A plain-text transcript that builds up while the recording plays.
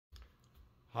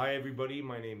Hi everybody,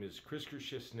 my name is Chris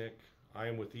Kershisnik. I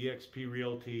am with eXp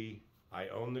Realty. I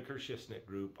own the Kershisnik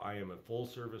Group. I am a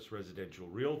full-service residential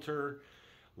realtor,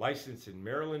 licensed in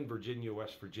Maryland, Virginia,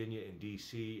 West Virginia, and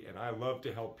DC, and I love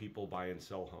to help people buy and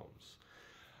sell homes.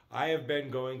 I have been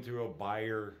going through a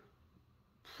buyer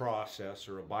process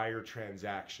or a buyer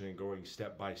transaction and going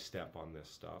step by step on this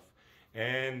stuff.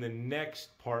 And the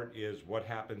next part is what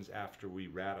happens after we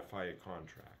ratify a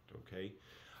contract, okay?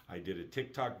 I did a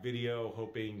TikTok video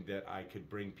hoping that I could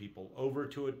bring people over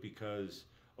to it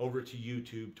over to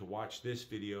YouTube to watch this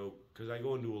video because I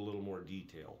go into a little more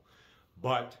detail.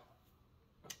 But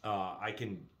I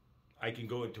can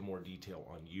go into more detail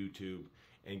on YouTube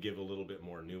and give a little bit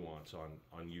more nuance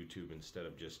on YouTube instead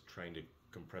of just trying to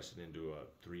compress it into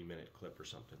a 3-minute clip or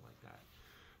something like that.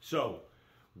 So,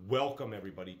 welcome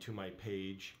everybody to my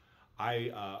page.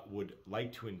 I would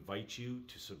like to invite you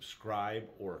to subscribe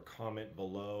or comment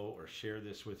below or share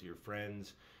this with your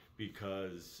friends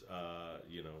because,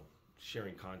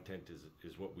 sharing content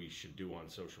is what we should do on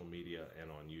social media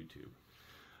and on YouTube.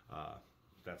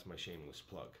 That's my shameless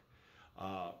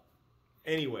plug.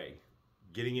 Anyway,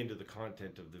 getting into the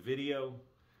content of the video,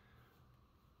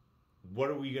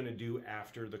 what are we going to do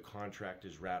after the contract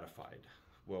is ratified?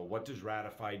 Well, what does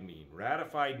ratified mean?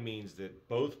 Ratified means that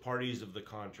both parties of the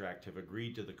contract have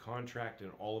agreed to the contract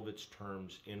and all of its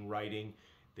terms in writing.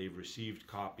 They've received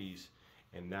copies,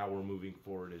 and now we're moving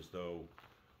forward as though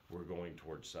we're going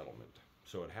towards settlement.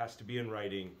 So it has to be in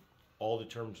writing. All the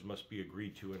terms must be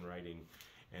agreed to in writing,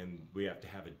 and we have to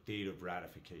have a date of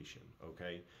ratification,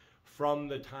 okay? From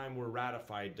the time we're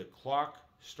ratified, the clock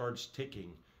starts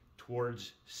ticking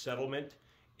towards settlement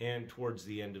and towards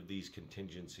the end of these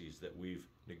contingencies that we've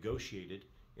negotiated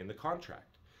in the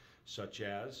contract, such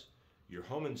as your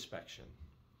home inspection,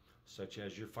 such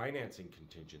as your financing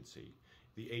contingency,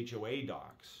 the HOA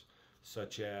docs,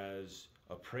 such as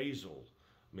appraisal,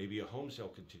 maybe a home sale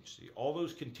contingency. All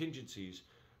those contingencies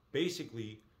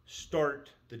basically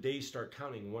the days start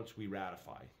counting once we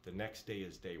ratify. The next day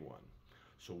is day one.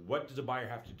 So what does a buyer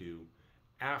have to do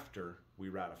after we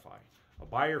ratify? A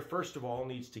buyer, first of all,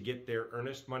 needs to get their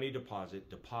earnest money deposit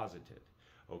deposited,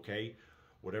 okay?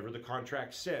 Whatever the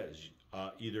contract says,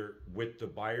 either with the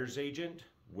buyer's agent,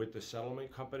 with the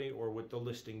settlement company, or with the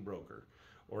listing broker,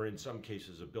 or in some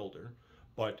cases a builder.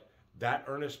 But that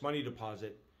earnest money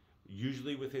deposit,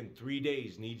 usually within 3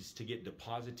 days, needs to get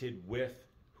deposited with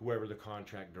whoever the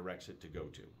contract directs it to go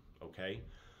to, okay?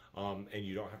 And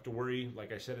you don't have to worry,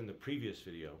 like I said in the previous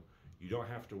video, you don't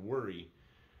have to worry.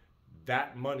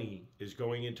 That money is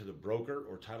going into the broker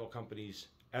or title company's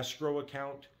escrow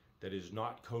account that is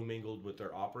not commingled with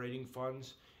their operating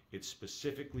funds. It's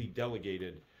specifically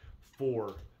delegated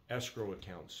for escrow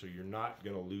accounts, so you're not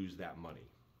going to lose that money,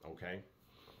 okay?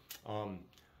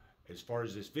 As far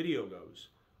as this video goes,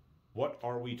 what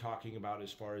are we talking about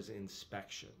as far as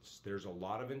inspections? There's a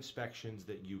lot of inspections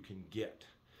that you can get.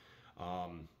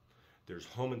 There's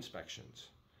home inspections,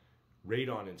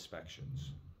 radon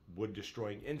inspections, wood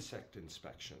destroying insect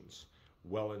inspections,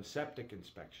 well and septic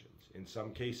inspections. In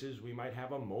some cases, we might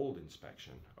have a mold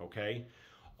inspection, okay?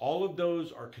 All of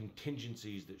those are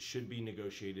contingencies that should be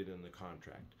negotiated in the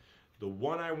contract. The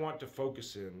one I want to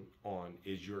focus in on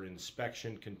is your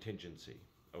inspection contingency,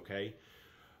 okay?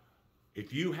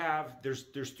 If you have, there's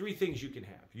 3 things you can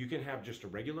have. You can have just a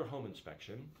regular home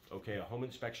inspection, okay, a home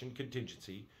inspection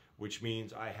contingency, which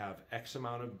means I have X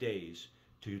amount of days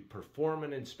to perform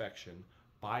an inspection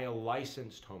by a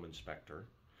licensed home inspector,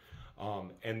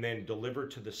 and then deliver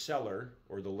to the seller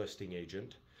or the listing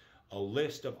agent a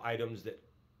list of items that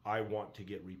I want to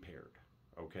get repaired,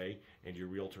 okay? And your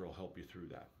realtor will help you through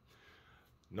that.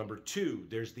 Number 2,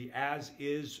 there's the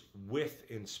as-is with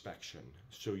inspection.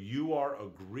 So you are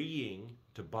agreeing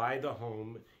to buy the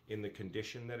home in the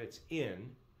condition that it's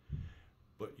in,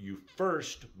 but you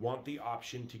first want the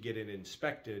option to get it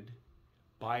inspected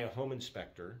by a home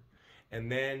inspector,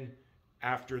 and then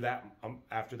after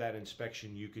that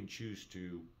inspection, you can choose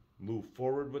to move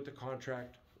forward with the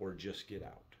contract or just get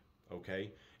out,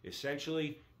 okay?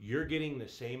 Essentially, you're getting the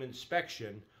same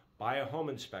inspection by a home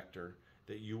inspector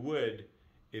that you would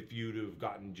if you'd have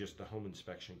gotten just the home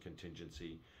inspection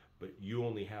contingency, but you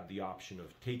only have the option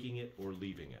of taking it or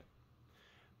leaving it.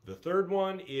 The third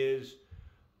one is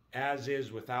as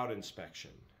is without inspection,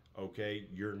 okay?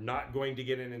 You're not going to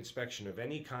get an inspection of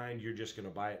any kind, you're just gonna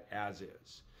buy it as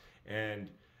is. And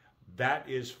that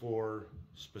is for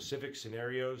specific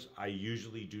scenarios. I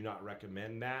usually do not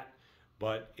recommend that,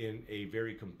 but in a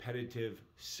very competitive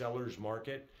seller's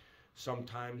market,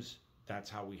 sometimes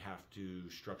that's how we have to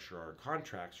structure our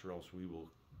contracts, or else we will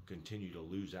continue to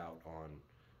lose out on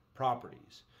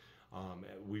properties.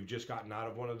 We've just gotten out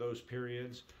of one of those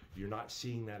periods. You're not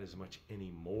seeing that as much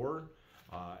anymore.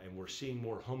 And we're seeing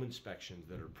more home inspections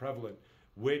that are prevalent,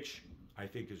 which I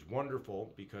think is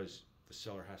wonderful because the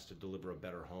seller has to deliver a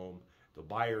better home. The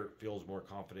buyer feels more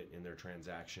confident in their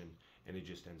transaction, and it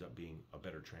just ends up being a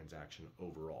better transaction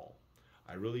overall.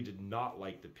 I really did not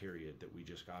like the period that we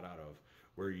just got out of,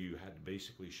 where you had to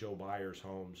basically show buyers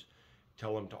homes,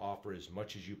 tell them to offer as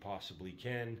much as you possibly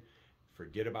can,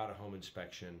 forget about a home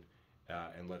inspection,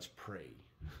 and let's pray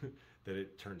that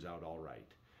it turns out all right.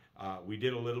 We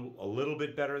did a little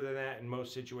bit better than that in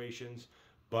most situations,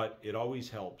 but it always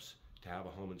helps to have a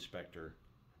home inspector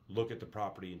look at the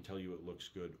property and tell you it looks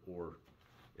good or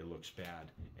it looks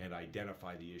bad, and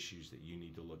identify the issues that you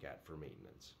need to look at for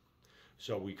maintenance.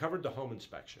 So we covered the home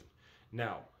inspection.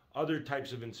 Now, other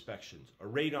types of inspections. A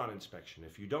radon inspection.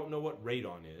 If you don't know what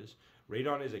radon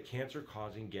is a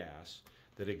cancer-causing gas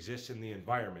that exists in the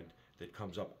environment that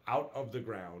comes up out of the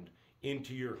ground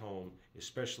into your home,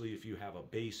 especially if you have a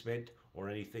basement or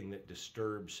anything that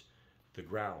disturbs the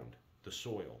ground, the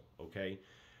soil, okay?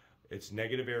 It's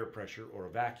negative air pressure, or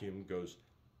a vacuum goes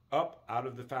up out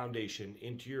of the foundation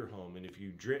into your home, and if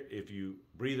you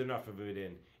breathe enough of it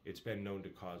in, it's been known to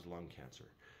cause lung cancer.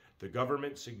 The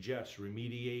government suggests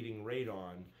remediating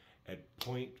radon at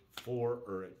 0.4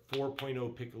 or at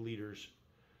 4.0 picoliters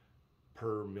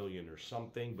per million or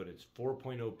something, but it's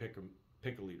 4.0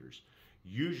 picoliters.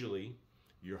 Usually,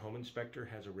 your home inspector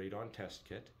has a radon test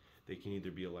kit. They can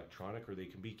either be electronic or they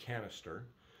can be canister,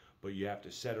 but you have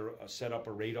to set up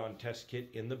a radon test kit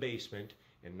in the basement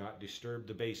and not disturb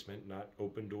the basement, not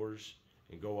open doors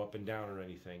and go up and down or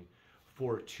anything,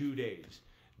 for 2 days.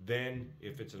 Then,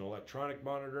 if it's an electronic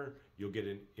monitor, you'll get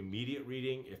an immediate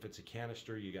reading. If it's a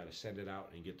canister, you got to send it out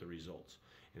and get the results.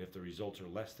 And if the results are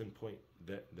less than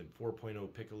 4.0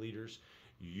 picoliters,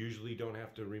 you usually don't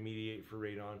have to remediate for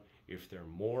radon. If they're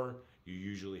more, you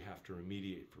usually have to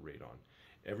remediate for radon.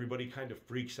 Everybody kind of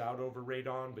freaks out over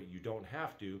radon, but you don't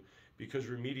have to, because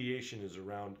remediation is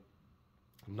around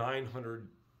 $900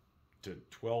 to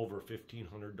 $1,200 or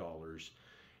 $1,500.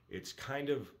 It's kind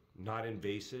of not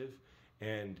invasive,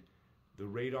 and the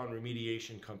radon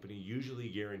remediation company usually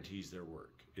guarantees their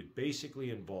work. It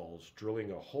basically involves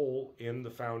drilling a hole in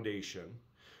the foundation,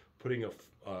 putting a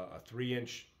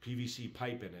 3-inch PVC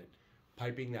pipe in it,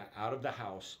 piping that out of the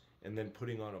house, and then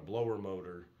putting on a blower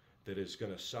motor that is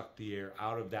going to suck the air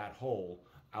out of that hole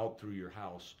out through your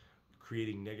house,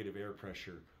 creating negative air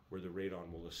pressure where the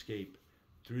radon will escape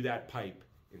through that pipe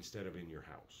instead of in your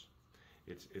house.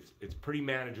 It's pretty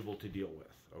manageable to deal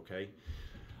with, okay?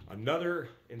 Another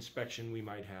inspection we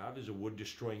might have is a wood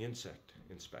destroying insect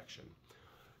inspection.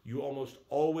 You almost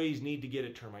always need to get a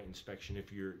termite inspection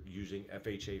if you're using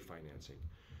FHA financing.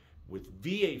 With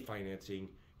VA financing,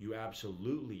 you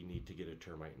absolutely need to get a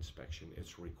termite inspection.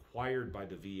 It's required by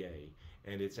the VA,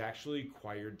 and it's actually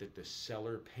required that the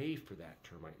seller pay for that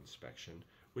termite inspection,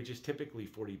 which is typically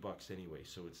 $40 anyway,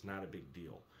 so it's not a big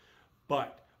deal.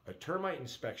 But a termite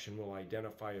inspection will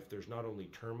identify if there's not only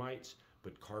termites,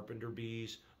 but carpenter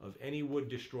bees, of any wood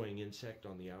destroying insect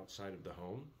on the outside of the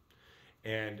home,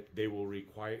 and it will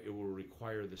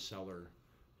require the seller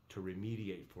to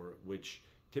remediate for it, which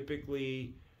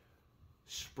typically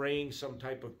spraying some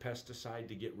type of pesticide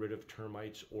to get rid of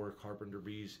termites or carpenter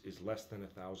bees is less than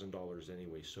 $1,000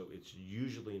 anyway, so it's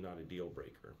usually not a deal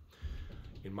breaker.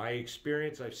 In my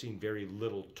experience, I've seen very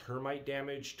little termite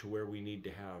damage to where we need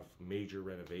to have major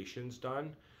renovations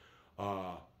done.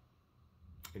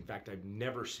 In fact, I've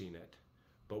never seen it,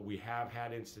 but we have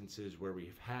had instances where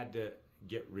we've had to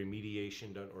get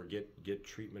remediation done or get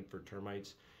treatment for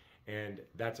termites, and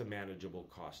that's a manageable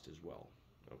cost as well,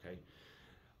 okay?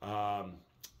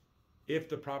 If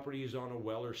the property is on a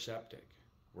well or septic,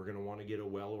 we're going to want to get a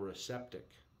well or a septic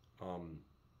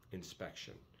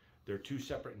inspection. They're two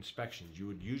separate inspections. You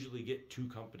would usually get two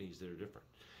companies that are different.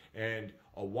 And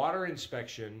a water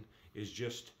inspection is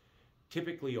just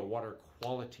typically a water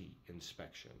quality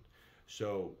inspection.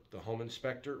 So the home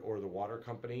inspector or the water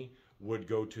company would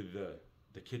go to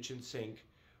the kitchen sink,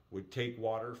 would take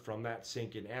water from that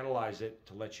sink and analyze it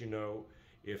to let you know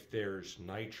if there's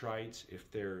nitrites, if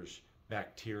there's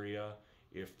bacteria,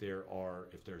 if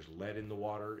there's lead in the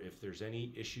water, if there's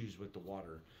any issues with the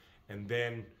water. And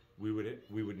then we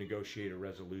would negotiate a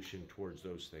resolution towards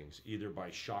those things, either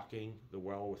by shocking the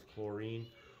well with chlorine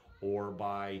or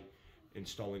by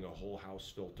installing a whole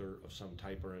house filter of some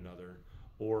type or another,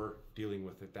 or dealing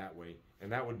with it that way.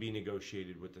 And that would be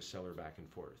negotiated with the seller back and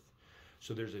forth.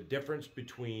 So there's a difference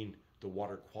between the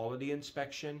water quality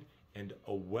inspection and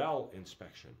a well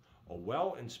inspection. A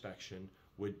well inspection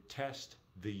would test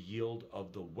the yield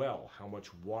of the well, how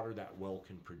much water that well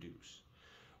can produce.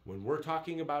 When we're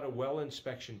talking about a well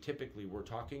inspection, typically we're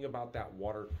talking about that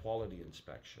water quality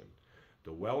inspection.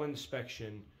 The well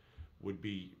inspection would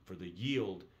be for the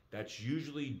yield. That's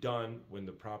usually done when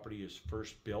the property is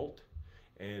first built,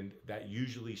 and that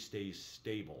usually stays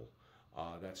stable.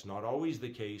 That's not always the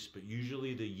case, but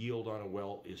usually the yield on a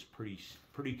well is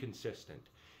pretty consistent.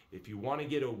 If you want to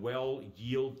get a well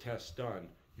yield test done,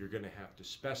 you're going to have to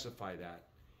specify that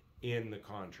in the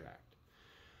contract.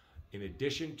 In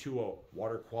addition to a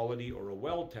water quality or a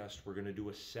well test, we're going to do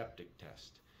a septic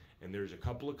test. And there's a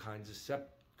couple of kinds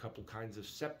of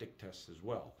septic tests as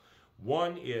well.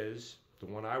 One is, the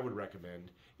one I would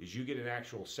recommend, is you get an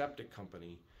actual septic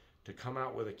company to come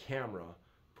out with a camera,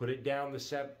 put it down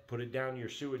your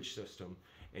sewage system,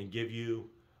 and give you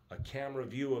a camera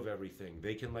view of everything.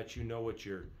 They can let you know what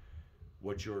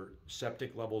your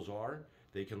septic levels are.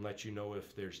 They can let you know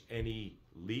if there's any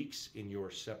leaks in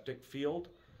your septic field,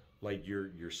 like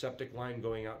your septic line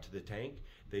going out to the tank.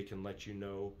 They can let you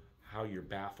know how your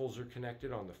baffles are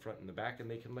connected on the front and the back, and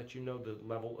they can let you know the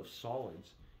level of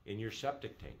solids in your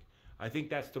septic tank. I think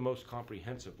that's the most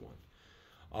comprehensive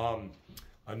one.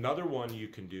 Another one you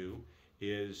can do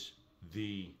is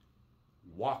the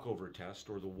walkover test,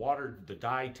 or the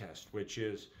dye test, which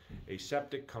is a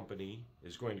septic company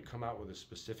is going to come out with a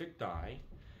specific dye.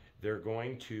 They're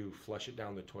going to flush it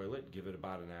down the toilet, give it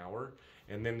about an hour,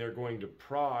 and then they're going to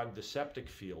prod the septic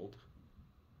field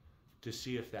to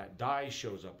see if that dye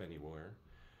shows up anywhere.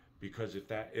 Because if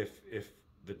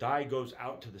the dye goes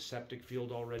out to the septic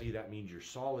field already, that means your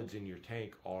solids in your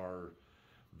tank are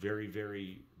they're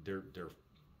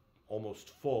almost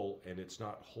full, and it's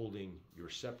not holding your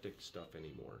septic stuff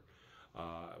anymore,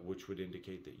 which would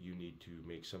indicate that you need to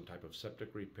make some type of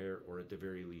septic repair, or at the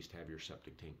very least have your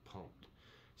septic tank pumped.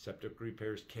 Septic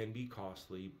repairs can be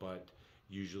costly, but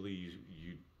usually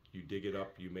you dig it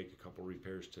up, you make a couple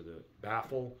repairs to the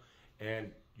baffle,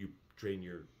 and you drain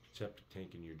your septic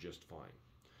tank, and you're just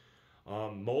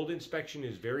fine. Mold inspection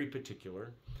is very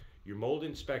particular. Your mold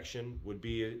inspection would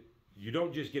be you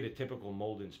don't just get a typical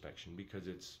mold inspection, because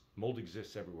mold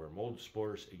exists everywhere. Mold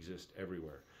spores exist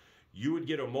everywhere. You would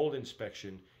get a mold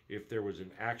inspection if there was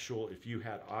if you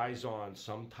had eyes on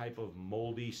some type of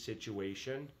moldy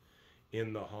situation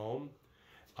in the home.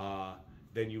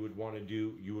 Then you would want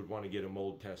to get a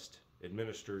mold test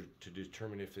administered to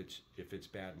determine if it's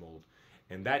bad mold.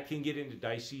 And that can get into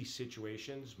dicey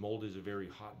situations. Mold is a very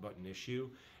hot button issue,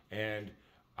 and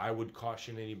I would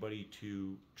caution anybody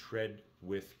to tread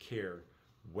with care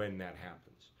when that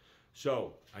happens.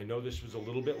 So I know this was a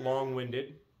little bit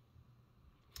long-winded.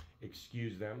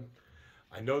 Excuse them.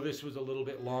 I know this was a little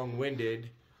bit long-winded,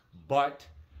 but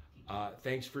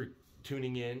thanks for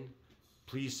tuning in.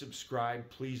 Please subscribe,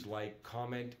 please like,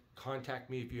 comment, contact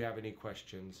me if you have any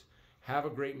questions. Have a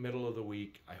great middle of the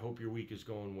week. I hope your week is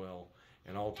going well,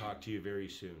 and I'll talk to you very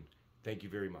soon. Thank you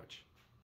very much.